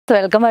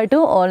Welcome back to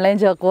online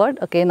joke word.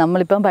 Okay,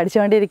 നമ്മളിപ്പം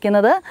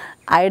പഠിച്ചുകൊണ്ടിരിക്കുന്നത്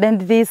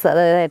identities,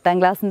 അതായത് 8ാം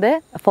ക്ലാസ്സിൻ്റെ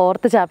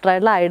 4th ചാപ്റ്റർ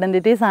ആയിട്ടുള്ള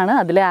ഐഡൻറ്റിറ്റീസ് ആണ്.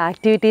 അതിലെ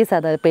ആക്ടിവിറ്റീസ്,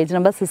 അതായത് പേജ്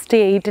നമ്പർ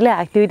 68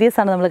 ആക്ടിവിറ്റീസ്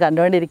ആണ് നമ്മൾ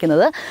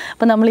കണ്ടുകൊണ്ടിരിക്കുന്നത്.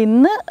 അപ്പോൾ നമ്മൾ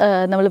ഇന്ന്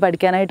നമ്മൾ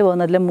പഠിക്കാനായിട്ട്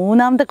പോകുന്നതിൽ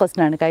 3ാമത്തെ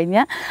ക്വസ്റ്റ്യൻ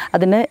ആണ്.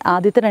 അതിന്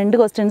ആദ്യത്തെ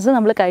 2 ക്വസ്റ്റ്യൻസ്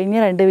നമ്മൾ കഴിഞ്ഞ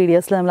 2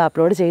 വീഡിയോസിൽ നമ്മൾ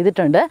അപ്ലോഡ്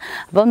ചെയ്തിട്ടുണ്ട്.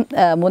 അപ്പം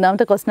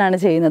 3ാമത്തെ ക്വസ്റ്റ്യൻ ആണ്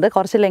ചെയ്യുന്നത്.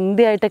 കുറച്ച്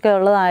ലെങ്തി ആയിട്ടൊക്കെ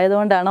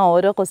ഉള്ളതായതുകൊണ്ടാണ്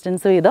ഓരോ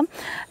ക്വസ്റ്റ്യൻസ് വീതം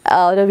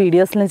ഓരോ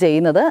വീഡിയോസിലും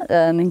ചെയ്യുന്നത്.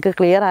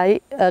 നിങ്ങൾക്ക്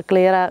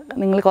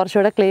നിങ്ങൾ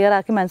കുറച്ചുകൂടെ ക്ലിയർ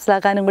ആക്കി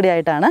മനസ്സിലാക്കാനും കൂടി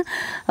ആയിട്ടാണ്.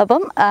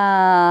 അപ്പം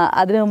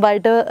അതിനു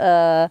മുമ്പായിട്ട്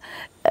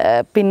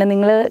പിന്നെ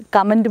നിങ്ങൾ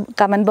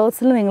കമൻറ്റ്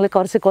ബോക്സിൽ നിങ്ങൾ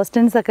കുറച്ച്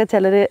ക്വസ്റ്റ്യൻസൊക്കെ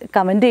ചിലർ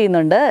കമൻറ്റ്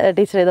ചെയ്യുന്നുണ്ട്,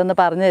 ടീച്ചർ ഇതൊന്ന്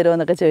പറഞ്ഞു തരുമോ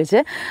എന്നൊക്കെ ചോദിച്ച്.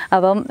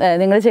 അപ്പം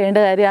നിങ്ങൾ ചെയ്യേണ്ട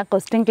കാര്യം ആ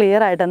ക്വസ്റ്റ്യൻ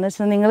ക്ലിയർ ആയിട്ടെന്ന്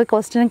വെച്ചാൽ നിങ്ങൾ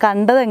ക്വസ്റ്റ്യൻ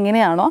കണ്ടത്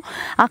എങ്ങനെയാണോ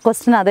ആ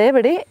ക്വസ്റ്റ്യൻ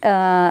അതേപടി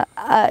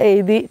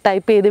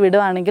ടൈപ്പ് ചെയ്ത്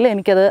വിടുവാണെങ്കിൽ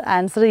എനിക്കത്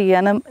ആൻസർ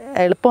ചെയ്യാനും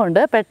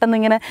എളുപ്പമുണ്ട്. പെട്ടെന്ന്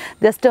ഇങ്ങനെ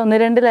ജസ്റ്റ്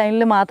 1-2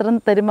 ലൈനിൽ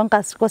മാത്രം തരുമ്പം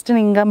ക്വസ്റ്റ്യൻ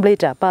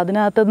ഇൻകംപ്ലീറ്റാണ്. അപ്പോൾ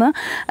അതിനകത്തുനിന്ന്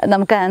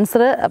നമുക്ക്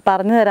ആൻസർ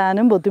പറഞ്ഞു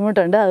തരാനും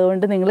ബുദ്ധിമുട്ടുണ്ട്.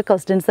 അതുകൊണ്ട് നിങ്ങൾ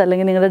ക്വസ്റ്റ്യൻസ്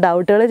അല്ലെങ്കിൽ നിങ്ങളുടെ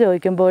ഡൗട്ടുകൾ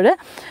ചോദിക്കുമ്പോൾ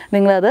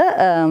നിങ്ങളത്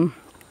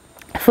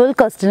ഫുൾ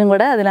ക്വസ്റ്റ്യനും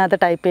കൂടെ അതിനകത്ത്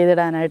ടൈപ്പ്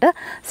ചെയ്തിടാനായിട്ട്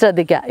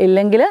ശ്രദ്ധിക്കുക.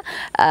 ഇല്ലെങ്കിൽ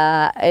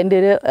എൻ്റെ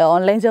ഒരു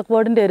ഓൺലൈൻ ജോക്ക്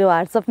ബോർഡിൻ്റെ ഒരു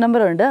വാട്സപ്പ്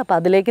നമ്പറുണ്ട്. അപ്പോൾ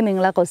അതിലേക്ക്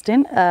നിങ്ങൾ ആ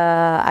ക്വസ്റ്റ്യൻ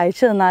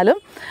അയച്ചു തന്നാലും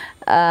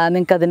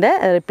നിങ്ങൾക്കതിൻ്റെ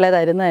റിപ്ലൈ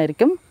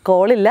തരുന്നതായിരിക്കും.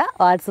 കോളില്ല,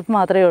 വാട്സപ്പ്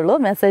മാത്രമേ ഉള്ളൂ,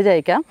 മെസ്സേജ്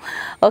അയക്കാം.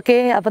 ഓക്കെ,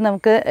 അപ്പോൾ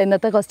നമുക്ക്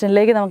ഇന്നത്തെ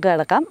ക്വസ്റ്റ്യനിലേക്ക് നമുക്ക്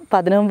കിടക്കാം. അപ്പോൾ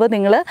അതിനു മുമ്പ്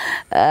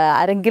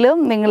ആരെങ്കിലും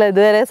നിങ്ങൾ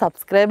ഇതുവരെ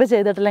സബ്സ്ക്രൈബ്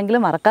ചെയ്തിട്ടില്ലെങ്കിൽ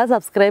മറക്കാതെ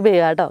സബ്സ്ക്രൈബ്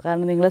ചെയ്യുക കേട്ടോ.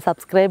 കാരണം നിങ്ങൾ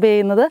സബ്സ്ക്രൈബ്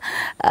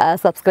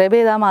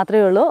ചെയ്താൽ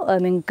മാത്രമേ ഉള്ളൂ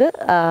നിങ്ങൾക്ക്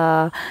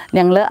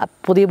ഞങ്ങൾ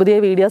പുതിയ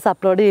വീഡിയോസ്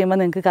അപ്ലോഡ് ചെയ്യുമ്പോൾ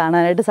നിങ്ങൾക്ക്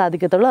കാണാനായിട്ട്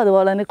സാധിക്കത്തുള്ളൂ.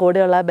 അതുപോലെ തന്നെ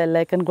കൂടെയുള്ള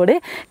ബെല്ലൈക്കൺ കൂടി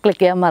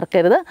ക്ലിക്ക് ചെയ്യാൻ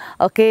മറക്കരുത്.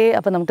 ഓക്കെ,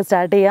 അപ്പോൾ നമുക്ക്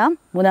സ്റ്റാർട്ട് ചെയ്യാം.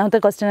 3ാമത്തെ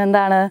ക്വസ്റ്റ്യൻ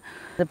എന്താണ്?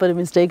 ഇപ്പോൾ ഒരു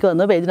മിസ്റ്റേക്ക്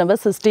വന്നു. പേജ് നമ്പർ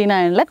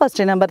 69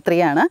 ക്വസ്റ്റ്യൻ നമ്പർ 3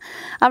 ആണ്.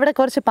 അവിടെ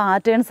കുറച്ച്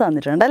പാറ്റേൺസ്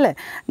തന്നിട്ടുണ്ട് അല്ലേ.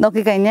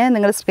 നോക്കിക്കഴിഞ്ഞാൽ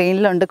നിങ്ങൾ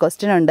സ്ക്രീനിലുണ്ട്,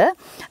 ക്വസ്റ്റ്യൻ ഉണ്ട്.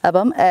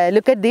 അപ്പം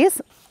ലുക്ക് അറ്റ്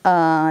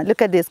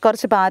ദീസ്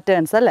കുറച്ച്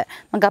പാറ്റേൺസ് അല്ലേ.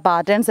 നമുക്ക് ആ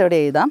പാറ്റേൺസ് എവിടെ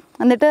എഴുതാം.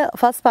 എന്നിട്ട്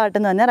ഫസ്റ്റ് പാർട്ട്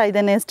എന്ന് പറഞ്ഞാൽ write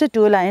the next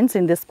 2 lines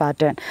in this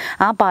pattern.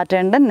 ആ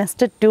പാറ്റേണിൻ്റെ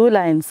നെക്സ്റ്റ് 2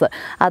 ലൈൻസ്,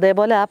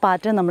 അതേപോലെ ആ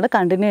പാറ്റേൺ നമ്മൾ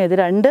കണ്ടിന്യൂ ചെയ്ത്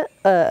 2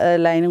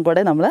 ലൈനും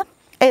കൂടെ നമ്മൾ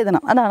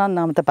എഴുതണം. അതാണ്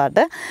 1ാമത്തെ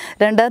പാർട്ട്.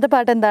 2ാമത്തെ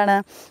പാർട്ട് എന്താണ്?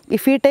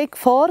 If you take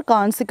 4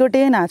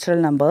 consecutive natural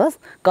numbers.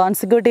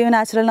 Consecutive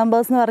natural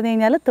numbers എന്ന് പറഞ്ഞു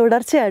കഴിഞ്ഞാൽ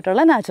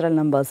തുടർച്ചയായിട്ടുള്ള നാച്ചുറൽ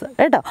നമ്പേഴ്സ്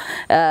കേട്ടോ.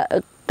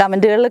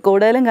 കമൻറ്റുകളിൽ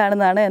കൂടുതലും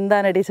കാണുന്നതാണ്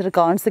എന്താണ് ടീച്ചർ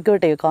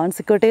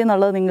കോൺസിക്യൂട്ടീവ്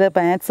എന്നുള്ളത്. നിങ്ങൾ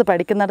മാത്സ്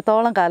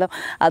പഠിക്കുന്നിടത്തോളം കാലം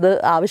അത്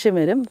ആവശ്യം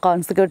വരും.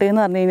 കോൺസിക്യൂട്ടീവ്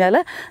എന്ന് പറഞ്ഞു കഴിഞ്ഞാൽ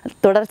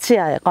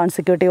തുടർച്ചയായ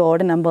consecutive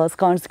odd numbers,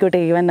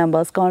 consecutive even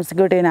numbers,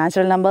 consecutive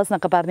natural numbers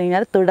എന്നൊക്കെ പറഞ്ഞു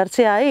കഴിഞ്ഞാൽ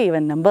തുടർച്ചയായ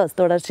ഈവൻ നമ്പേഴ്സ്,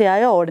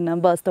 തുടർച്ചയായ ഓഡ്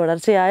നമ്പേഴ്സ്,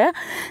 തുടർച്ചയായ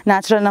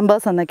നാച്ചുറൽ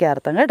നമ്പേഴ്സ് എന്നൊക്കെ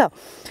അർത്ഥം കേട്ടോ.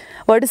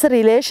 What is the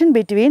relation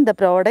between the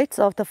products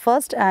of the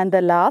first and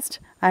the last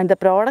and the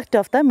product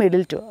of the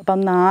middle two?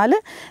 അപ്പം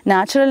 4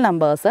 നാച്ചുറൽ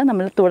നമ്പേഴ്സ്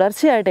നമ്മൾ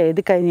തുടർച്ചയായിട്ട്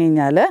എഴുതി കഴിഞ്ഞ്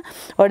കഴിഞ്ഞാൽ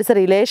what is the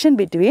relation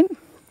between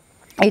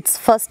its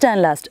first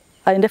and last?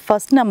 അതിൻ്റെ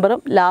first നമ്പറും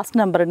last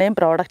നമ്പറിൻ്റെയും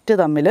product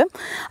തമ്മിലും,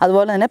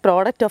 അതുപോലെ തന്നെ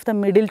product of the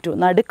middle two,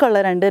 നടുക്കുള്ള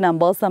 2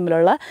 നമ്പേഴ്സ്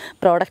തമ്മിലുള്ള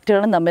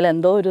പ്രോഡക്റ്റുകളും തമ്മിൽ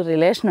എന്തോ ഒരു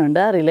റിലേഷനുണ്ട്.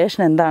 ആ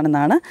റിലേഷൻ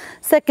എന്താണെന്നാണ്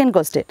സെക്കൻഡ്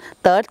ക്വസ്റ്റ്യൻ.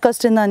 തേർഡ്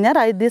ക്വസ്റ്റ്യൻ എന്ന് പറഞ്ഞാൽ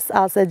right this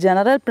as A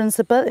general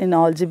principle in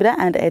algebra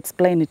and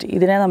explain it.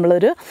 ഇതിനെ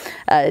നമ്മളൊരു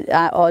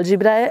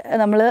ഓൾജിബ്രയെ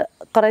നമ്മൾ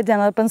കുറേ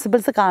ജനറൽ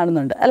പ്രിൻസിപ്പിൾസ്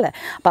കാണുന്നുണ്ട് അല്ലേ.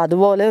 അപ്പോൾ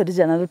അതുപോലെ ഒരു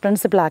ജനറൽ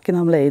പ്രിൻസിപ്പിളാക്കി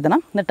നമ്മൾ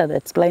എഴുതണം, എന്നിട്ട് അത്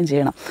എക്സ്പ്ലെയിൻ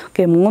ചെയ്യണം.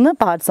 ഓക്കെ, 3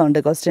 പാർട്സ്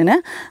ഉണ്ട് ക്വസ്റ്റ്യന്.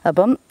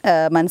 അപ്പം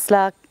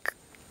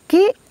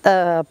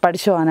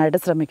പഠിച്ചു പോകാനായിട്ട്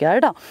ശ്രമിക്കുക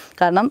കേട്ടോ.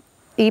 കാരണം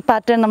ഈ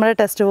പാറ്റേൺ നമ്മുടെ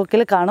ടെക്സ്റ്റ്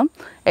ബുക്കിൽ കാണും,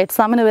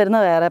 എക്സാമിന്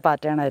വരുന്ന വേറെ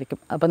പാറ്റേൺ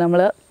ആയിരിക്കും. അപ്പോൾ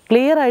നമ്മൾ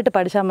ക്ലിയർ ആയിട്ട്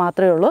പഠിച്ചാൽ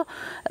മാത്രമേ ഉള്ളൂ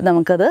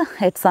നമുക്കത്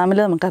എക്സാമിൽ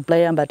നമുക്ക് അപ്ലൈ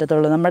ചെയ്യാൻ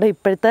പറ്റത്തുള്ളൂ. നമ്മുടെ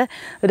ഇപ്പോഴത്തെ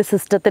ഒരു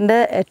സിസ്റ്റത്തിൻ്റെ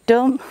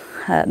ഏറ്റവും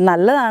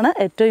നല്ലതാണ്,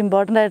 ഏറ്റവും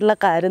ഇമ്പോർട്ടൻ്റ് ആയിട്ടുള്ള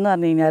കാര്യം എന്ന്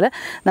പറഞ്ഞു കഴിഞ്ഞാൽ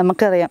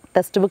നമുക്കറിയാം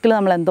ടെക്സ്റ്റ് ബുക്കിൽ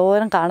നമ്മൾ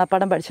എന്തോരം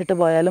കാണാപ്പാടം പഠിച്ചിട്ട്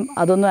പോയാലും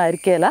അതൊന്നും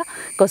ആയിരിക്കില്ല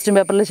ക്വസ്റ്റ്യൻ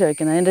പേപ്പറിൽ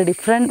ചോദിക്കുന്നത്. അതിൻ്റെ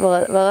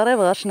വേറെ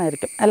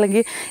വേർഷനായിരിക്കും,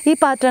 അല്ലെങ്കിൽ ഈ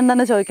പാറ്റേൺ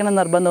തന്നെ ചോദിക്കണം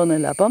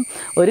നിർബന്ധമൊന്നുമില്ല. അപ്പം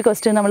ഒരു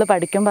ക്വസ്റ്റ്യൻ നമ്മൾ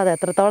പഠിക്കുമ്പോൾ അത്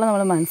എത്രത്തോളം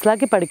നമ്മൾ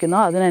മനസ്സിലാക്കി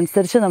പഠിക്കുന്നോ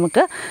അതിനനുസരിച്ച്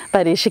നമുക്ക്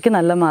പരീക്ഷയ്ക്ക്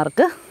നല്ല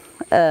മാർക്ക്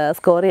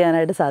സ്കോർ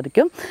ചെയ്യാനായിട്ട്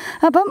സാധിക്കും.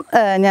 അപ്പം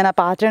ഞാൻ ആ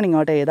പാറ്റേൺ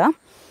ഇങ്ങോട്ട് എഴുതാം.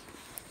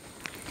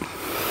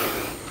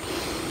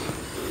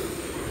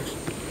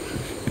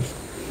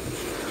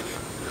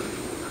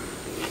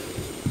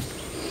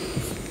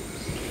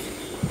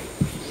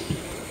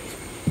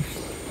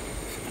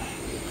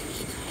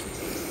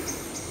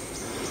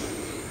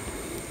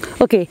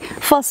 ഓക്കെ,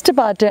 ഫസ്റ്റ്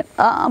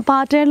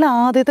പാറ്റേണിൽ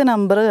ആദ്യത്തെ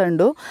നമ്പർ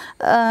കണ്ടു.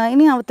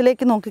 ഇനി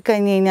അവത്തിലേക്ക്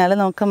നോക്കിക്കഴിഞ്ഞ് കഴിഞ്ഞാൽ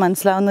നമുക്ക്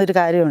മനസ്സിലാവുന്ന ഒരു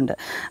കാര്യമുണ്ട്.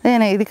 അത്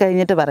ഞാൻ എഴുതി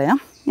കഴിഞ്ഞിട്ട് പറയാം.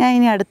 ഞാൻ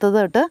ഇനി അടുത്തത്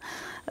തൊട്ട്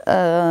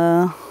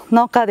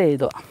നോക്കാതെ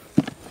എഴുതുക.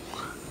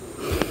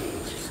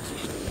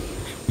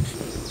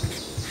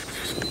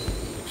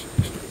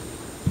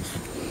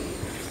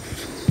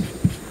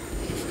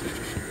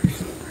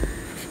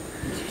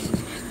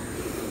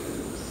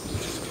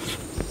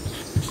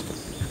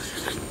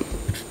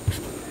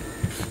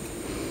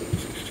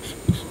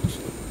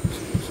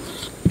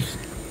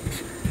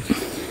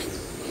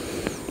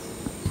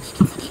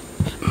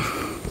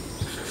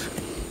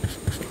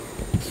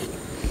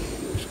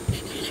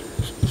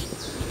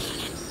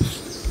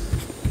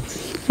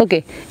 ഓക്കെ,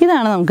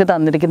 ഇതാണ് നമുക്ക്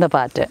തന്നിരിക്കുന്ന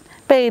പാറ്റേൺ.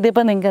 ഇപ്പോൾ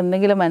എഴുതിയപ്പോൾ നിങ്ങൾക്ക്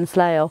എന്തെങ്കിലും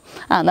മനസ്സിലായോ?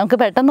 നമുക്ക്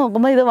പെട്ടെന്ന്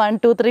നോക്കുമ്പോൾ ഇത് 1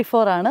 2 3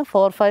 4 ആണ്,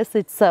 4 5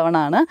 6 7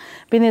 ആണ്,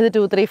 പിന്നെ ഇത്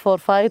 2 3 4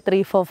 5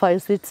 3 4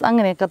 5 6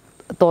 അങ്ങനെയൊക്കെ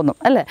തോന്നും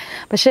അല്ലേ?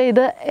 പക്ഷേ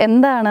ഇത്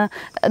എന്താണ്,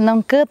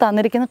 നമുക്ക്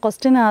തന്നിരിക്കുന്ന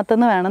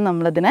ക്വസ്റ്റ്യനകത്തുനിന്ന് വേണം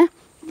നമ്മളിതിനെ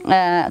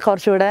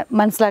കുറച്ചുകൂടെ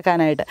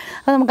മനസ്സിലാക്കാനായിട്ട്.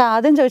 അപ്പോൾ നമുക്ക്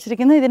ആദ്യം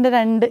ചോദിച്ചിരിക്കുന്നത്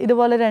ഇതിൻ്റെ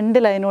ഇതുപോലെ 2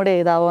 ലൈനോടെ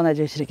എഴുതാവോ എന്നാണ്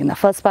ചോദിച്ചിരിക്കുന്നത്.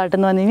 ഫസ്റ്റ് പാർട്ട്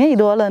എന്ന് പറഞ്ഞു കഴിഞ്ഞാൽ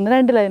ഇതുപോലെ തന്നെ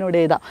 2 ലൈനോടെ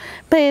എഴുതാം.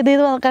 ഇപ്പോൾ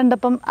എഴുതിയത്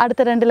കണ്ടപ്പം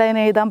അടുത്ത 2 ലൈൻ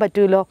എഴുതാൻ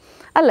പറ്റുമല്ലോ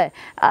അല്ലേ?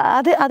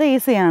 അത്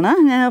ഈസിയാണ്.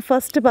 ഞാൻ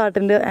ഫസ്റ്റ്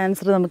പാർട്ടിൻ്റെ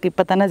ആൻസർ നമുക്ക്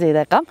ഇപ്പം തന്നെ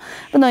ചെയ്തേക്കാം.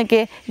 അപ്പോൾ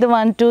നോക്കിയേ, ഇത്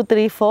 1 2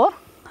 3 4,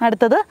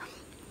 അടുത്തത്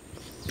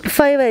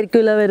 5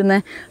 ആയിരിക്കുമല്ലോ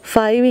വരുന്നത്.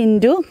 5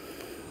 ഇൻറ്റു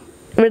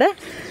ഇവിടെ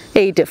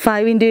 8,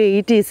 5 into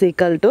 8 is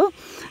equal to,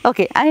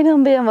 okay. അതിന്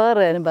മുമ്പ് ഞാൻ വേറെ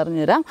കാര്യം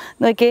പറഞ്ഞുതരാം.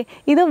 നോക്കിയേ,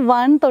 ഇത്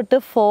 1 തൊട്ട്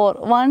 4,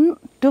 1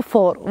 to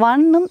 4,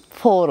 1ഉം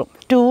 4ഉം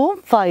 2ഉം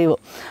 5ഉം.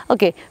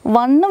 ഓക്കെ,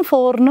 1ഉം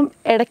 4നും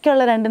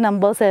ഇടയ്ക്കുള്ള 2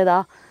 നമ്പേഴ്സ്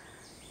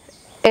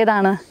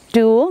ഏതാണ്?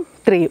 2ഉം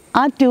 3ഉം.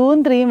 ആ 2ഉം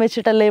 3ഉം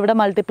വെച്ചിട്ടല്ലേ ഇവിടെ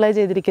മൾട്ടിപ്ലൈ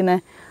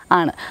ചെയ്തിരിക്കുന്നത്?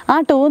 ആണ്. ആ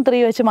 2ഉം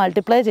 3 വെച്ച്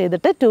മൾട്ടിപ്ലൈ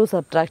ചെയ്തിട്ട് 2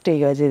 സബ്ട്രാക്ട്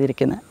ചെയ്യുക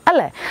ചെയ്തിരിക്കുന്നത്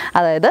അല്ലേ?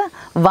 അതായത്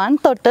 1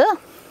 തൊട്ട്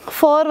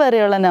 4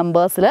 വരെയുള്ള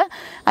നമ്പേഴ്സിൽ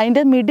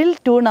അതിൻ്റെ മിഡിൽ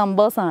 2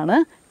 നമ്പേഴ്സാണ്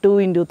 2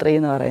 ഇൻറ്റു 3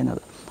 എന്ന്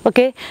പറയുന്നത്.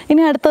 ഓക്കെ,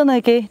 ഇനി അടുത്തത്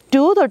നോക്കിയേ,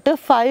 2 തൊട്ട്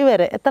 5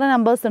 വരെ എത്ര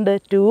നമ്പേഴ്സ് ഉണ്ട്?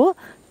 2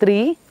 3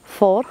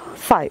 4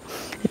 5.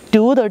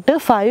 2 തൊട്ട്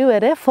 5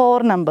 വരെ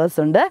 4 നമ്പേഴ്സ്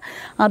ഉണ്ട്.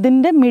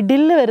 അതിൻ്റെ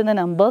മിഡിൽ വരുന്ന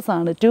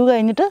നമ്പേഴ്സാണ് 2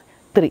 കഴിഞ്ഞിട്ട്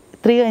 3,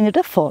 3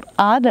 കഴിഞ്ഞിട്ട് 4.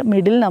 ആ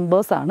മിഡിൽ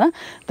നമ്പേഴ്സാണ്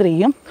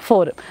 3ഉം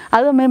 4ഉം.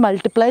 അത് നമ്മൾ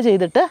മൾട്ടിപ്ലൈ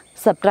ചെയ്തിട്ട്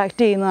സബ്ട്രാക്ട്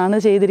ചെയ്യുന്നതാണ്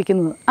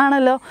ചെയ്തിരിക്കുന്നത്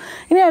ആണല്ലോ.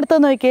 ഇനി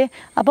അടുത്തത് നോക്കിയേ,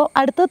 അപ്പോൾ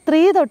അടുത്ത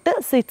 3 തൊട്ട്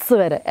 6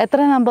 വരെ എത്ര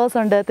നമ്പേഴ്സ്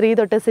ഉണ്ട്? 3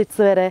 തൊട്ട്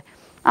 6 വരെ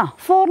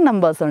 4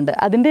 നമ്പേഴ്സ് ഉണ്ട്.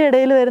 അതിൻ്റെ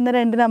ഇടയിൽ വരുന്ന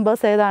 2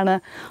 നമ്പേഴ്സ് ഏതാണ്?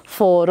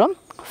 4ഉം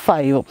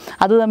 5ഉം.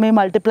 അത് തമ്മിൽ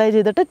മൾട്ടിപ്ലൈ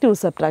ചെയ്തിട്ട് 2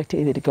 സബ്ട്രാക്ട്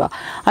ചെയ്തിരിക്കുക.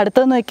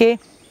 അടുത്തത് നോക്കിയേ,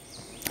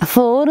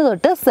 4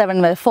 തൊട്ട് 7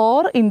 വരെ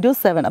 4 ഇൻറ്റു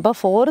 7. അപ്പോൾ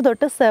 4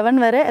 തൊട്ട് 7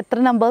 വരെ എത്ര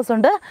നമ്പേഴ്സ്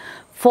ഉണ്ട്?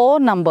 4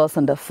 നമ്പേഴ്സ്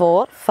ഉണ്ട്.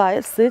 4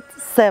 5 6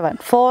 7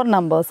 4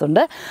 നമ്പേഴ്സ്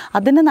ഉണ്ട്.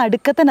 അതിൻ്റെ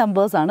നടുക്കത്തെ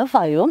നമ്പേഴ്സാണ്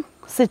 5ഉം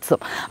 6ഉം.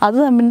 അത്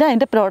തമ്മിൽ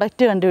അതിൻ്റെ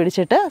പ്രോഡക്റ്റ്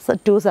കണ്ടുപിടിച്ചിട്ട്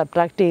 2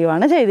 സബ്ട്രാക്ട്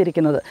ചെയ്യുകയാണ്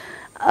ചെയ്തിരിക്കുന്നത്.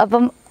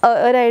 അപ്പം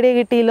ഒരു ഐഡിയ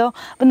കിട്ടിയല്ലോ.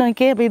 അപ്പം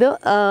നോക്കിയേ, അപ്പോൾ ഇത്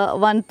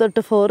 1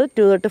 തൊട്ട് 4,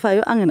 2 തൊട്ട്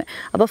 5 അങ്ങനെ.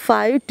 അപ്പോൾ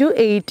 5 to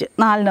 8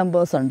 4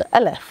 നമ്പേഴ്സ് ഉണ്ട്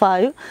അല്ലേ?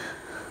 5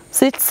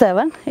 6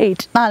 7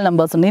 8 4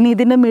 നമ്പേഴ്സ് ഉണ്ട്. ഇനി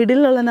ഇതിൻ്റെ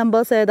മിഡിലുള്ള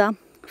നമ്പേഴ്സ് ഏതാ?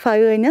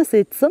 5 കഴിഞ്ഞാൽ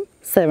 6ഉം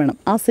 7ഉം.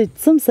 ആ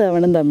 6ഉം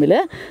 7ഉം തമ്മിൽ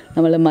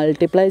നമ്മൾ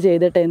മൾട്ടിപ്ലൈ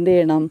ചെയ്തിട്ട് എന്ത്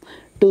ചെയ്യണം?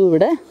 2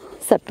 ഇവിടെ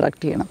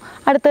സബ്ട്രാക്ട് ചെയ്യണം.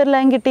 അടുത്തൊരു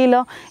ലൈൻ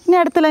കിട്ടിയല്ലോ. ഇനി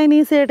അടുത്ത ലൈൻ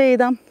ഈസി ആയിട്ട്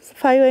എഴുതാം.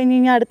 5 കഴിഞ്ഞ്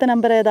കഴിഞ്ഞാൽ അടുത്ത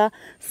നമ്പർ ഏതാ?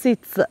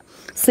 6.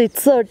 6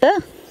 തൊട്ട്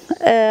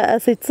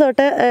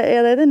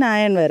അതായത്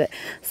 9 വരെ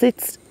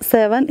 6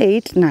 7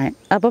 8 9.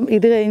 അപ്പം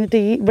ഇത് കഴിഞ്ഞിട്ട്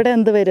ഇവിടെ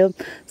എന്ത് വരും?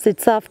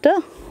 6 ആഫ്റ്റർ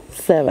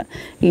 7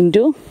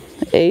 ഇൻറ്റു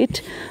 8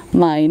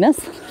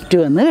 മൈനസ് 2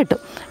 എന്ന് കിട്ടും.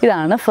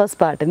 ഇതാണ് ഫസ്റ്റ്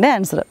പാർട്ടിൻ്റെ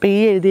ആൻസർ. അപ്പോൾ ഈ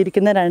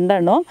എഴുതിയിരിക്കുന്ന 2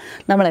 എണ്ണവും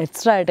നമ്മൾ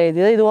എക്സ്ട്രാ ആയിട്ട്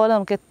എഴുതിയത്. ഇതുപോലെ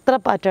നമുക്ക് എത്ര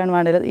പാറ്റേൺ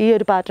വേണമെങ്കിലും, ഈ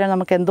ഒരു പാറ്റേൺ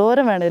നമുക്ക്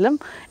എന്തോരം വേണമെങ്കിലും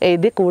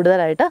എഴുതി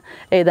കൂടുതലായിട്ട്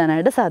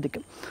എഴുതാനായിട്ട്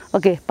സാധിക്കും.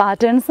 ഓക്കെ,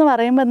 പാറ്റേൺസ് എന്ന്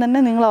പറയുമ്പോൾ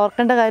തന്നെ നിങ്ങൾ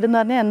ഓർക്കേണ്ട കാര്യം എന്ന്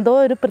പറഞ്ഞാൽ എന്തോ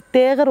ഒരു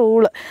പ്രത്യേക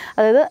റൂള്,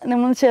 അതായത്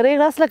നമ്മൾ ചെറിയ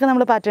ക്ലാസ്സിലൊക്കെ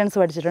നമ്മൾ പാറ്റേൺസ്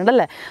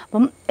പഠിച്ചിട്ടുണ്ടല്ലേ.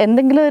 അപ്പം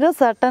എന്തെങ്കിലും ഒരു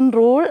സർട്ടൺ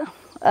റൂൾ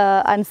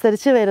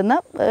അനുസരിച്ച് വരുന്ന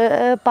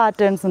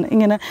പാറ്റേൺസിന്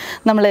ഇങ്ങനെ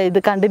നമ്മൾ ഇത്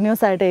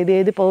കണ്ടിന്യൂസ് ആയിട്ട്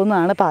എഴുതി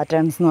പോകുന്നതാണ്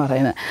പാറ്റേൺസ് എന്ന്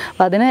പറയുന്നത്.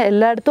 അപ്പോൾ അതിന്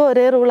എല്ലായിടത്തും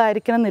ഒരേ റൂൾ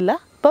ആയിരിക്കണം എന്നില്ല.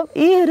 അപ്പം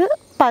ഈ ഒരു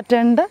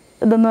പാറ്റേണിൻ്റെ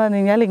ഇതെന്ന് പറഞ്ഞു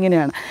കഴിഞ്ഞാൽ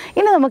ഇങ്ങനെയാണ്.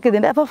 ഇനി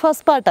നമുക്കിതിൻ്റെ അപ്പോൾ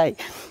ഫസ്റ്റ് പാർട്ടായി.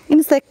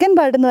 ഇനി സെക്കൻഡ്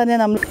പാർട്ട് എന്ന്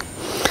പറഞ്ഞാൽ നമ്മൾ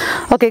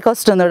ഓക്കെ,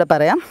 ക്വസ്റ്റ്യൻ ഒന്നുകൂടെ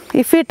പറയാം.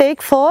 If you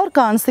take 4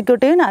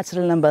 consecutive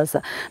natural numbers,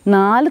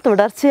 4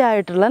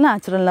 തുടർച്ചയായിട്ടുള്ള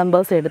നാച്ചുറൽ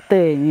നമ്പേഴ്സ് എടുത്തു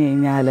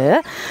കഴിഞ്ഞാൽ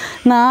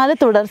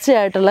 4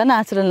 തുടർച്ചയായിട്ടുള്ള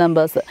നാച്ചുറൽ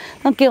നമ്പേഴ്സ്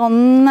നമുക്ക്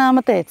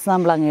ഒന്നാമത്തെ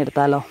എക്സാമ്പിൾ അങ്ങ്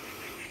എടുത്താലോ.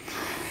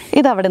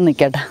 ഇതവിടെ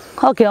നിൽക്കട്ടെ.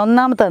 ഓക്കെ,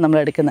 ഒന്നാമത്തെ നമ്മൾ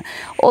എടുക്കുന്നത്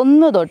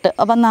 1 തൊട്ട്.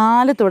 അപ്പോൾ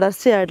 4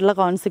 തുടർച്ചയായിട്ടുള്ള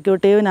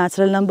കോൺസിക്യൂട്ടീവ്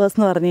നാച്ചുറൽ നമ്പേഴ്സ്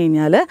എന്ന് പറഞ്ഞു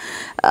കഴിഞ്ഞാൽ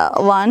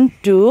 1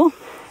 2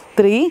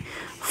 3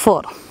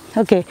 4.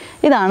 ഓക്കെ,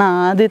 ഇതാണ്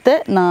ആദ്യത്തെ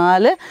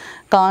 4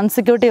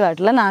 കോൺസിക്യൂട്ടീവ്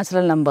ആയിട്ടുള്ള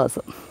നാച്ചുറൽ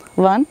നമ്പേഴ്സ്.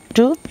 1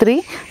 2 3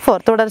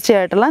 4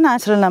 തുടർച്ചയായിട്ടുള്ള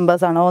നാച്ചുറൽ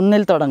നമ്പേഴ്സാണ്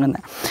 1ൽ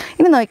തുടങ്ങുന്നത്.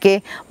 ഇനി നോക്കിയേ,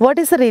 what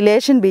is the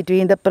relation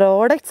between the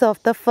products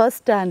of the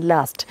first and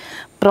last?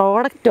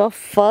 Product of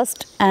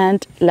first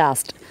and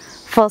last,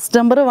 first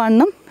number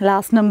 1ഉം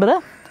last number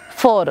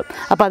 4ഉം.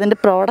 അപ്പോൾ അതിൻ്റെ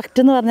പ്രോഡക്റ്റ്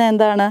എന്ന് പറഞ്ഞാൽ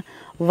എന്താണ്?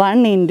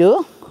 1 ഇൻറ്റു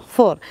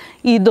 4.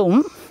 ഇതും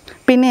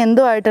പിന്നെ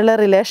എന്തുമായിട്ടുള്ള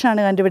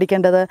റിലേഷനാണ്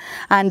കണ്ടുപിടിക്കേണ്ടത്?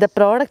 And the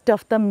product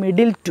of the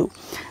middle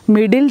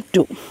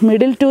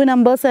two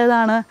numbers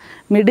ഏതാണ്?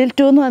 Middle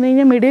 2 എന്ന് പറഞ്ഞു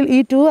കഴിഞ്ഞാൽ ഈ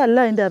 2 അല്ല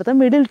അതിൻ്റെ അർത്ഥം,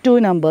 മിഡിൽ 2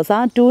 നമ്പേഴ്സ്. ആ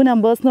 2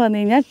 നമ്പേഴ്സ് എന്ന്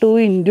പറഞ്ഞു കഴിഞ്ഞാൽ 2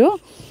 ഇൻറ്റു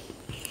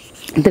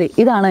 3.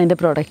 ഇതാണ് അതിൻ്റെ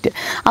പ്രോഡക്റ്റ്.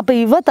 അപ്പോൾ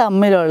ഇവ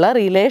തമ്മിലുള്ള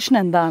റിലേഷൻ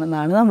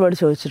എന്താണെന്നാണ് നമ്മളോട്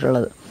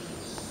ചോദിച്ചിട്ടുള്ളത്.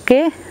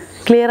 ഓക്കെ,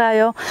 ക്ലിയർ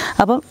ആയോ?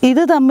 അപ്പം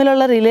ഇത്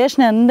തമ്മിലുള്ള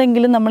റിലേഷൻ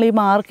എന്തെങ്കിലും നമ്മൾ ഈ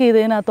മാർക്ക്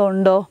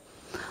ചെയ്തതിനകത്തുണ്ടോ?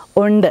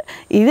 ഉണ്ട്.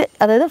 ഇത്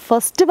അതായത്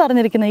ഫസ്റ്റ്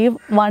പറഞ്ഞിരിക്കുന്ന ഈ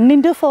 1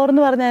 ഇൻറ്റു 4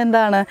 എന്ന് പറഞ്ഞാൽ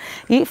എന്താണ്?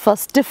 ഈ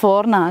ഫസ്റ്റ്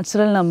 4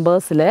 നാച്ചുറൽ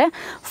നമ്പേഴ്സിലെ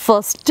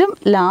ഫസ്റ്റും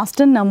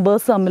ലാസ്റ്റും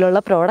നമ്പേഴ്സ് തമ്മിലുള്ള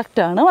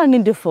പ്രോഡക്റ്റാണ് 1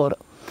 ഇൻറ്റു 4.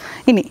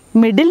 ഇനി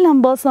മിഡിൽ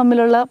നമ്പേഴ്സ്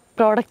തമ്മിലുള്ള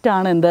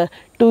പ്രോഡക്റ്റാണ് എന്ത്?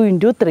 2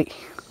 ഇൻറ്റു 3.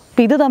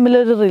 അപ്പോൾ ഇത്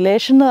തമ്മിലൊരു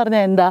റിലേഷൻ എന്ന്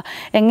പറഞ്ഞാൽ എന്താ,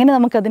 എങ്ങനെ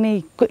നമുക്കതിനെ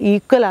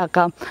ഈക്വൽ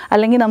ആക്കാം,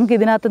 അല്ലെങ്കിൽ നമുക്ക്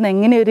ഇതിനകത്ത് നിന്ന്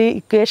എങ്ങനെ ഒരു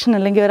ഇക്വേഷൻ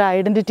അല്ലെങ്കിൽ ഒരു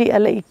ഐഡൻറ്റിറ്റി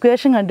അല്ല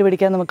ഇക്വേഷൻ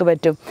കണ്ടുപിടിക്കാൻ നമുക്ക്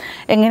പറ്റും.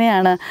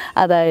 എങ്ങനെയാണ്,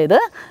 അതായത്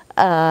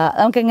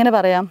നമുക്കെങ്ങനെ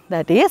പറയാം,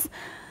 that is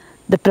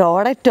the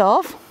product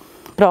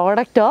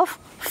of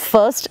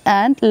first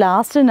and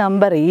last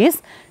number is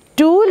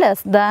 2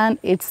 less than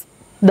it's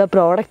the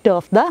product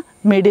of the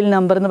middle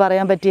number എന്ന്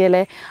പറയാൻ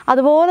പറ്റിയല്ലേ.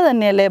 അതുപോലെ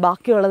തന്നെയല്ലേ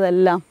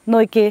ബാക്കിയുള്ളതെല്ലാം.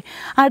 നോക്കിയേ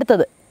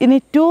അടുത്തത്, ഇനി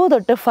 2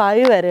 തൊട്ട്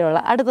 5 വരെയുള്ള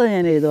അടുത്തത്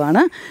ഞാൻ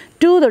എഴുതുവാണ്.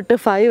 2 തൊട്ട്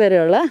 5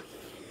 വരെയുള്ള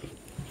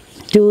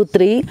 2,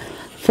 3,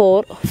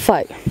 4,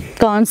 5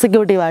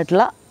 കോൺസിക്യൂട്ടീവ്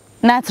ആയിട്ടുള്ള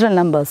നാച്ചുറൽ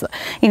നമ്പേഴ്സ്.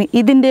 ഇനി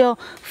ഇതിൻ്റെയോ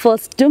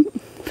ഫസ്റ്റും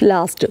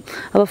ലാസ്റ്റും.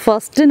 അപ്പോൾ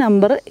first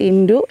number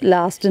into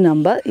last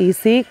number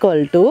is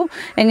equal to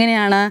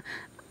എങ്ങനെയാണ്,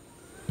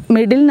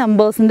 മിഡിൽ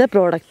നമ്പേഴ്സിൻ്റെ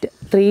പ്രോഡക്റ്റ്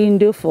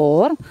 3 ×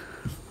 4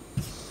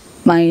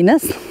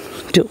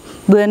 -2.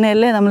 ഇത്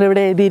തന്നെയല്ലേ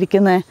നമ്മളിവിടെ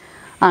എഴുതിയിരിക്കുന്നത്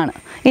ആണ്.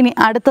 ഇനി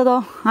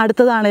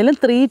അടുത്തതാണേലും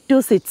 3 to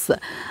 6.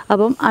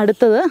 അപ്പം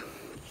അടുത്തത്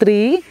 3,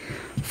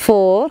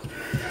 4,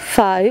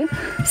 5,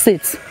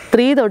 6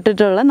 3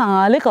 തൊട്ടിട്ടുള്ള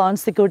 4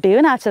 കോൺസിക്യൂട്ടീവ്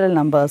നാച്ചുറൽ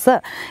നമ്പേഴ്സ്.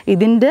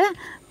 ഇതിൻ്റെ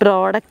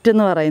പ്രോഡക്റ്റ്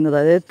എന്ന് പറയുന്നത്,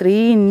 അതായത്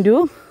 3 ×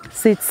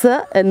 6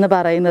 എന്ന്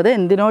പറയുന്നത്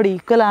എന്തിനോട്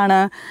ഈക്വലാണ്,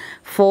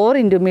 4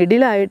 ×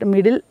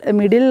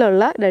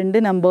 മിഡിലുള്ള 2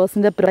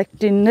 നമ്പേഴ്സിൻ്റെ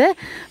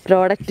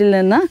പ്രോഡക്റ്റിൽ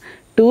നിന്ന്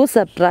 2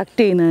 സബ്ട്രാക്ട്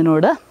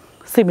ചെയ്യുന്നതിനോട്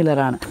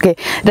സിമിലറാണ്. ഓക്കെ,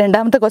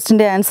 രണ്ടാമത്തെ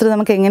ക്വസ്റ്റിൻ്റെ ആൻസർ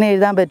നമുക്ക് എങ്ങനെ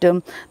എഴുതാൻ പറ്റും,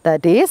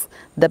 that is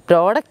the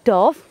product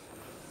of,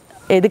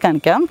 എഴുതി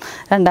കാണിക്കാം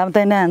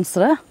രണ്ടാമത്തതിൻ്റെ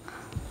answer.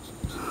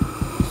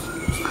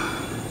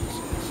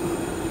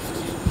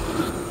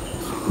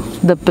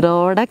 The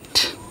product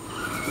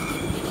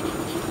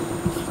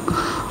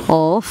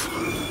of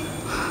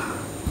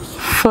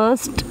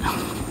first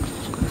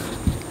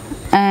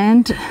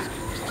and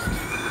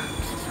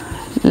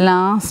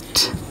last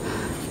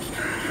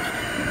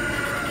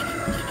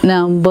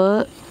number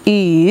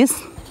is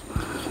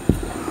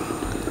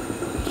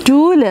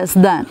 2 less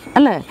than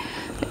അല്ലേ,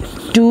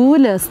 2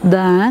 less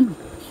than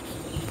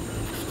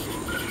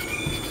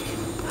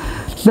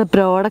the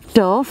product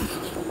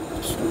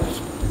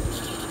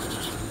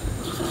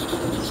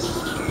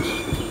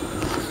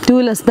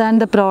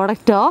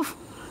of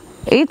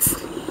its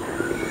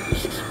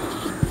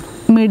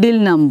middle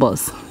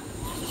numbers.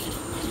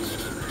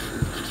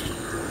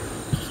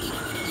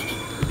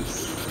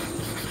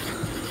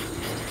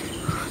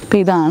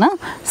 അപ്പോൾ ഇതാണ്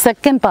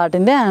സെക്കൻഡ്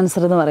പാർട്ടിൻ്റെ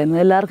ആൻസർ എന്ന് പറയുന്നത്.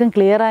 എല്ലാവർക്കും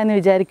ക്ലിയർ ആയെന്ന്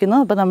വിചാരിക്കുന്നു.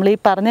 അപ്പോൾ നമ്മൾ ഈ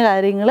പറഞ്ഞ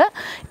കാര്യങ്ങൾ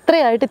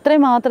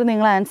ഇത്രയും മാത്രം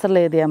നിങ്ങൾ ആൻസറിൽ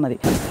എഴുതിയാൽ മതി.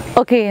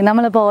 ഓക്കെ,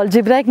 നമ്മളിപ്പോൾ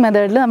ഓൾജിബ്രായിക്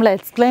മെത്തേഡിൽ നമ്മൾ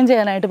എക്സ്പ്ലെയിൻ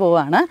ചെയ്യാനായിട്ട്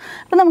പോവുകയാണ്.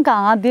 അപ്പോൾ നമുക്ക്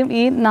ആദ്യം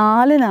ഈ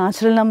 4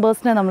 നാച്ചുറൽ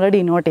നമ്പേഴ്സിനെ നമ്മൾ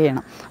ഡിനോട്ട്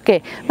ചെയ്യണം. ഓക്കെ,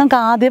 നമുക്ക്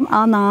ആദ്യം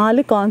ആ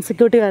 4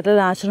 കോൺസിക്യൂട്ടീവ് ആയിട്ടുള്ള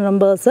നാച്ചുറൽ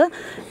നമ്പേഴ്സ്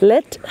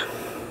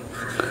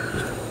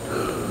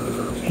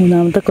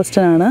മൂന്നാമത്തെ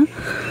ക്വസ്റ്റ്യൻ ആണ്.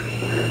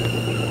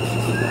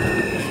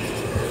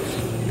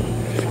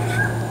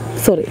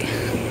 Sorry,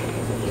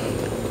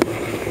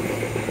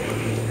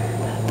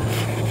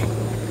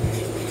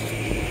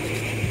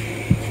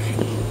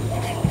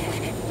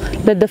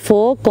 let the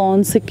 4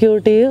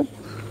 consecutive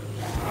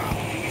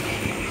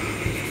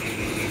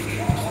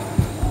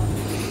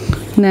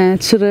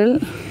natural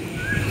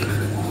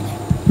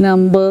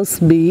numbers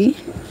be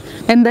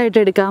എന്തായിട്ട്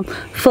എടുക്കാം,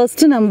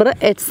 ഫസ്റ്റ് നമ്പർ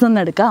എക്സ് എന്ന്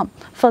എടുക്കാം,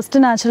 ഫസ്റ്റ്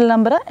നാച്ചുറൽ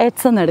നമ്പർ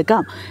എക്സ് എന്ന്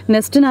എടുക്കാം.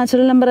 നെക്സ്റ്റ്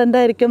നാച്ചുറൽ നമ്പർ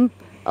എന്തായിരിക്കും,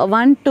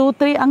 1, 2,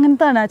 3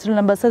 അങ്ങനത്തെ നാച്ചുറൽ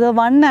നമ്പേഴ്സ്, അത്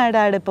 1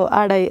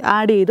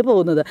 ആഡ് ചെയ്ത്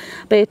പോകുന്നത്.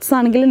 അപ്പോൾ എക്സ്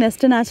ആണെങ്കിൽ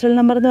നെക്സ്റ്റ് നാച്ചുറൽ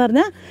നമ്പർ എന്ന്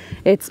പറഞ്ഞാൽ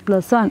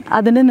x+1,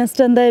 അതിൻ്റെ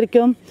നെക്സ്റ്റ്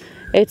എന്തായിരിക്കും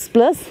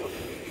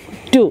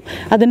x+2,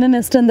 അതിൻ്റെ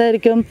നെക്സ്റ്റ്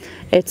എന്തായിരിക്കും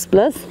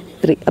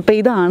x+3. അപ്പോൾ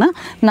ഇതാണ്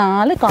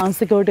 4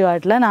 കോൺസിക്യൂട്ടീവ്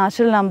ആയിട്ടുള്ള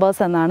നാച്ചുറൽ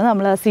നമ്പേഴ്സ് എന്നാണ്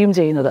നമ്മൾ അസ്യൂം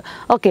ചെയ്യുന്നത്.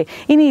 ഓക്കെ,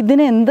 ഇനി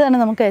ഇതിനെ എന്താണ്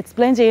നമുക്ക്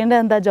എക്സ്പ്ലെയിൻ ചെയ്യേണ്ടത്,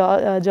 എന്താ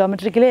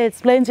ജോമെട്രിക്കലി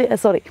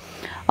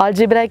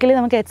ആൾജിബ്രായിക്കലി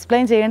നമുക്ക്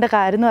എക്സ്പ്ലെയിൻ ചെയ്യേണ്ട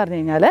കാര്യം എന്ന് പറഞ്ഞു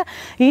കഴിഞ്ഞാൽ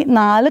ഈ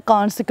 4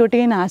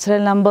 കോൺസിക്യൂട്ടീവ്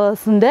നാച്ചുറൽ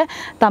നമ്പേഴ്സിൻ്റെ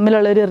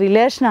തമ്മിലുള്ളൊരു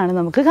റിലേഷനാണ്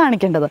നമുക്ക്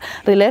കാണിക്കേണ്ടത്.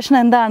 റിലേഷൻ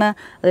എന്താണ്,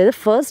 അതായത്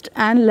first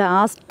and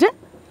last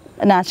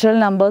natural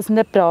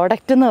നമ്പേഴ്സിൻ്റെ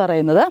product എന്ന്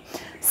പറയുന്നത്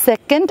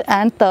സെക്കൻഡ്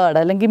ആൻഡ് തേർഡ്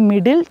അല്ലെങ്കിൽ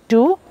മിഡിൽ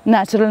 2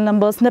 നാച്ചുറൽ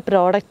നമ്പേഴ്സിൻ്റെ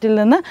പ്രോഡക്റ്റിൽ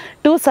നിന്ന്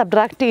 2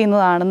 സബ്ട്രാക്ട്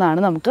ചെയ്യുന്നതാണെന്നാണ്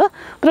നമുക്ക്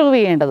പ്രൂവ്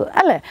ചെയ്യേണ്ടത്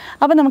അല്ലേ.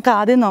 അപ്പോൾ നമുക്ക്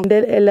ആദ്യം നമ്മുടെ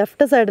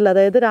ലെഫ്റ്റ് സൈഡിൽ,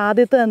 അതായത്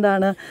ആദ്യത്തെ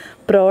എന്താണ്,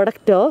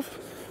 product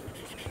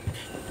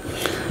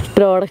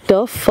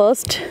of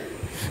first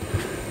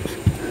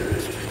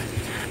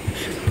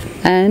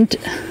and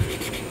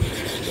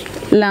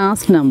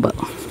last number,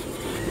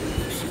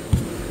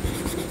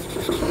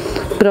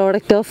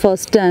 product of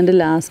first and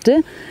last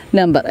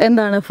number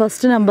എന്താണ്,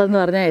 ഫസ്റ്റ് നമ്പർ എന്ന്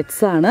പറഞ്ഞാൽ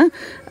എക്സ് ആണ്,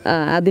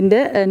 അതിൻ്റെ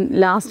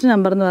ലാസ്റ്റ്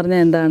നമ്പർ എന്ന്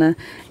പറഞ്ഞാൽ എന്താണ്,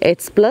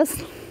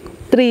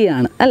 x+3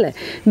 ആണ് അല്ലേ.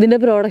 ഇതിൻ്റെ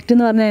പ്രോഡക്റ്റ്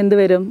എന്ന് പറഞ്ഞാൽ എന്ത്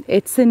വരും,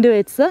 x ×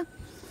 x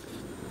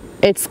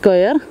x²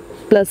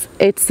 plus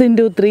x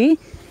 × 3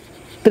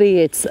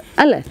 3x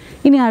അല്ലേ.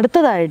 ഇനി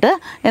അടുത്തതായിട്ട്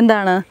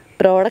എന്താണ്,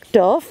 product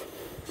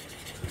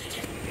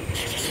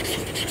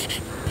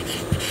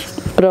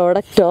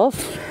of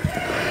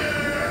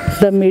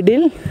the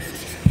middle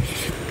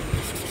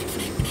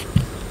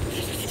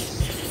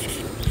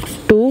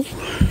 2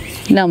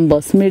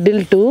 numbers, middle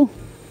 2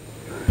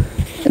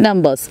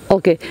 numbers.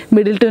 Okay,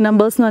 middle two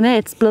numbers എന്ന് പറഞ്ഞാൽ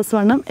x plus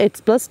 1 x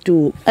plus 2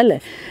 അല്ലേ,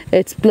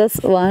 x plus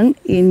 1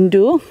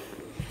 into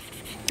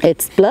x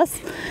plus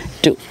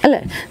 2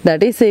 അല്ലേ,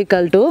 that is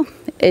equal to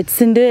x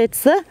into x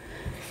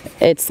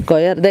x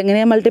square.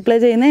 ഇതെങ്ങനെയാണ് multiply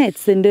ചെയ്യുന്നത്? x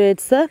into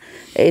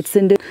x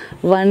into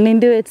 1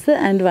 into x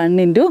and 1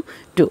 into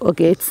 2.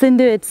 Okay, x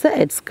into x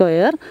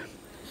square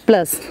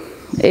plus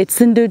x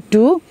into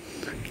 2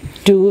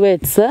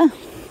 2x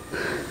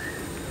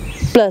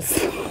plus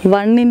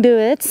 1 into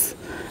x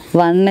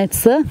 1x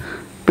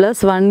plus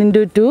 1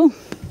 into 2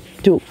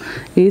 2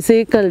 is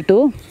equal to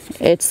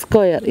x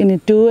square in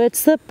 2x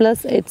plus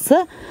x,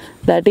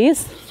 that is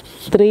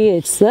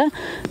 3x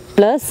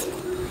plus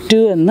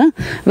 2 എന്ന്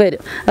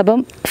വരും. അപ്പം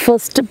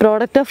first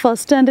product of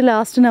first and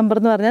last number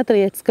എന്ന് പറഞ്ഞാൽ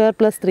 3x square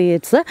plus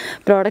 3x.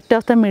 Product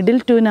of the middle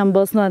two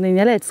numbers എന്ന് പറഞ്ഞു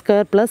കഴിഞ്ഞാൽ x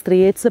square plus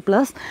 3x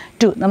plus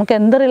 2. നമുക്ക്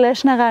എന്ത്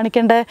റിലേഷനാണ്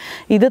കാണിക്കേണ്ടത്?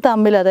 ഇത്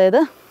തമ്മിൽ,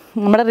 അതായത്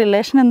നമ്മുടെ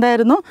റിലേഷൻ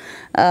എന്തായിരുന്നു?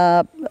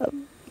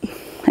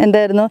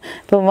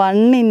 ഇപ്പോൾ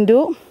 1 into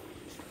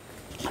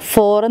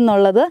 4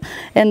 എന്നുള്ളത്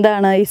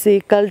എന്താണ്? Is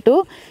equal to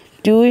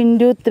 2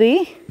 into 3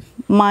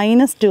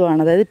 minus 2 ആണ്.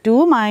 അതായത് 2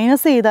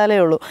 മൈനസ് ചെയ്താലേ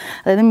ഉള്ളൂ.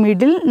 അതായത്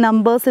മിഡിൽ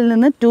നമ്പേഴ്സിൽ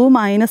നിന്ന് 2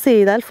 മൈനസ്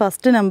ചെയ്താൽ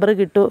ഫസ്റ്റ് നമ്പർ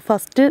കിട്ടും,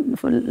 ഫസ്റ്റ്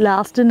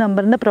ലാസ്റ്റ്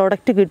നമ്പറിൻ്റെ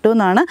പ്രോഡക്റ്റ്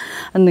കിട്ടുമെന്നാണ്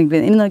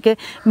നിൽക്കുന്നത്. ഇനി നോക്കിയാൽ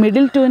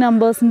മിഡിൽ ടു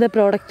നമ്പേഴ്സിൻ്റെ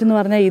പ്രോഡക്റ്റ് എന്ന്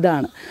പറഞ്ഞാൽ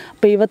ഇതാണ്.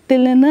 അപ്പോൾ ഇവത്തിൽ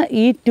നിന്ന്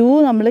ഈ 2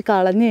 നമ്മൾ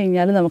കളഞ്ഞു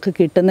കഴിഞ്ഞാൽ നമുക്ക്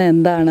കിട്ടുന്ന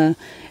എന്താണ്?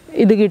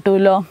 ഇത്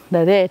കിട്ടുമല്ലോ,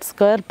 അതായത് x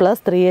square plus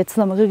 3x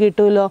നമുക്ക്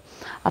കിട്ടുമല്ലോ.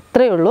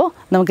 അത്രയേ ഉള്ളൂ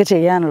നമുക്ക്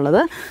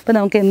ചെയ്യാനുള്ളത്. അപ്പോൾ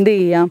നമുക്ക് എന്ത്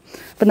ചെയ്യാം?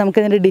 അപ്പോൾ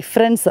നമുക്കിതിൻ്റെ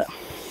ഡിഫറൻസ്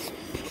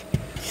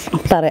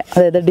പറയാം.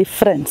 അതായത്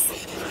ഡിഫറൻസ്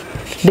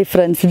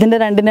ഇതിൻ്റെ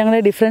രണ്ടിൻ്റെ കൂടെ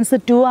ഡിഫറൻസ്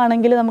 2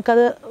 ആണെങ്കിൽ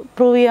നമുക്കത്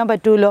പ്രൂവ് ചെയ്യാൻ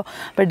പറ്റുമല്ലോ.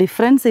 അപ്പോൾ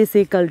ഡിഫറൻസ് ഈസ്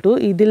ഈക്വൽ ടു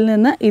ഇതിൽ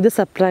നിന്ന് ഇത്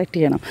സബ്ട്രാക്ട്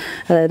ചെയ്യണം.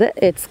 അതായത്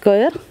x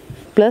square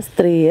plus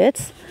 3x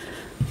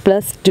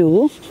plus 2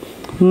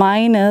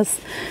 minus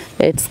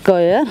x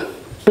square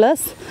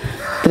plus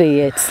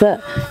 3x.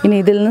 ഇനി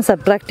ഇതിൽ നിന്ന്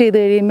സബ്ട്രാക്ട് ചെയ്ത്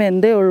കഴിയുമ്പോൾ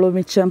എന്തേ ഉള്ളൂ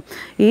മിച്ചം?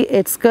 ഈ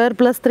x square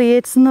plus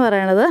 3x എന്ന്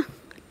പറയണത്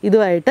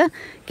ഇതുമായിട്ട്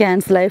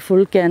ക്യാൻസലായി,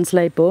 ഫുൾ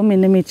ക്യാൻസലായി പോകും.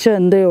 പിന്നെ മിച്ചം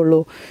എന്തേ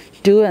ഉള്ളൂ?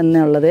 2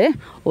 എന്നുള്ളതേ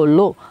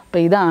ഉള്ളൂ. അപ്പോൾ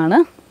ഇതാണ്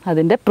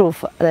അതിൻ്റെ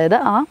പ്രൂഫ്.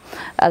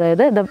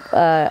 അതായത്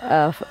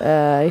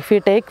if you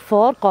take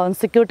 4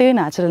 consecutive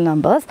natural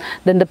numbers,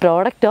 then the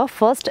product of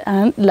first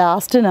and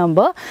last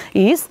number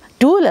is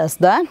 2 less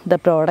than the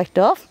product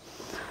of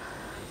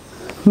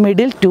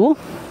middle two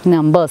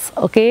numbers.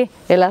 Okay,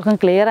 എല്ലാവർക്കും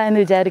ക്ലിയർ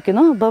ആയെന്ന്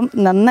വിചാരിക്കുന്നു. അപ്പം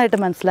നന്നായിട്ട്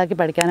മനസ്സിലാക്കി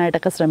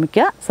പഠിക്കാനായിട്ടൊക്കെ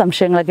ശ്രമിക്കുക.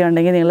 സംശയങ്ങളൊക്കെ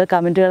ഉണ്ടെങ്കിൽ നിങ്ങൾ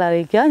കമൻറ്റുകൾ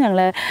അറിയിക്കുക.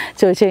 ഞങ്ങളെ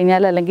ചോദിച്ചു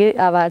കഴിഞ്ഞാൽ അല്ലെങ്കിൽ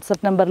ആ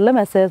വാട്സപ്പ് നമ്പറിൽ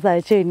മെസ്സേജ്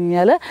അയച്ചു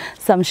കഴിഞ്ഞാൽ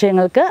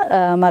സംശയങ്ങൾക്ക്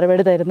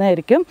മറുപടി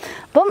തരുന്നതായിരിക്കും.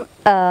 അപ്പം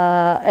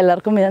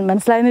എല്ലാവർക്കും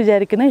മനസ്സിലായെന്ന്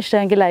വിചാരിക്കുന്നു.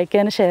 ഇഷ്ടമെങ്കിൽ ലൈക്ക്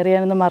ചെയ്യാനും ഷെയർ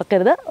ചെയ്യാനൊന്നും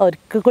മറക്കരുത്.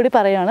 ഒരിക്കൽ കൂടി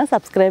പറയുകയാണ്,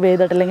 സബ്സ്ക്രൈബ്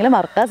ചെയ്തിട്ടില്ലെങ്കിൽ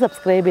മറക്കുക,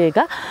 സബ്സ്ക്രൈബ്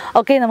ചെയ്യുക.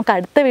 ഓക്കെ, നമുക്ക്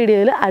അടുത്ത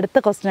വീഡിയോയിൽ അടുത്ത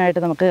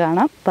ക്വസ്റ്റ്യനായിട്ട് നമുക്ക്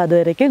കാണാം. അപ്പോൾ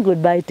അതുവരേക്കും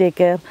ഗുഡ് ബൈ, ടേക്ക്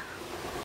കെയർ.